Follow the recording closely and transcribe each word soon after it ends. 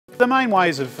The main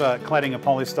ways of cladding a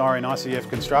polystyrene ICF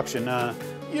construction are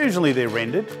usually they're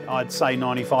rendered, I'd say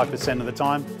 95% of the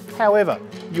time. However,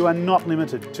 you are not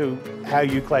limited to how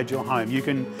you clad your home. You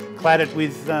can clad it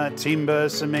with timber,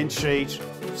 cement sheet,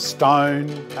 stone,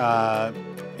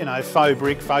 faux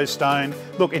brick, faux stone.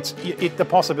 Look, the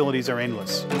possibilities are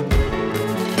endless.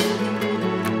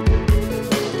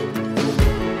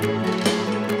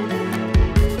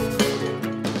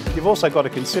 You've also got to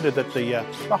consider that the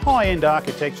high-end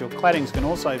architectural claddings can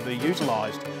also be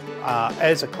utilised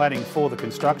as a cladding for the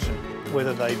construction,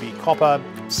 whether they be copper,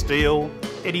 steel,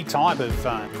 any type of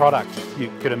product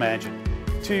you could imagine.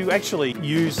 To actually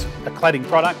use a cladding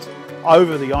product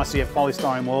over the ICF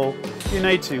polystyrene wall, you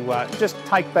need to just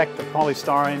take back the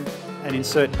polystyrene and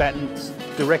insert battens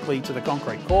directly to the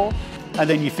concrete core, and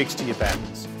then you fix to your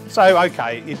battens. So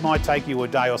okay, it might take you a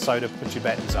day or so to put your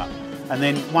battens up, and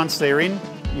then once they're in,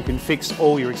 you can fix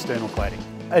all your external cladding.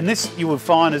 And this you will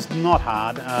find is not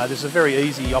hard. This is a very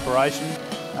easy operation.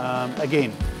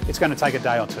 Again, it's going to take a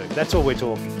day or two. That's all we're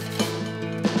talking.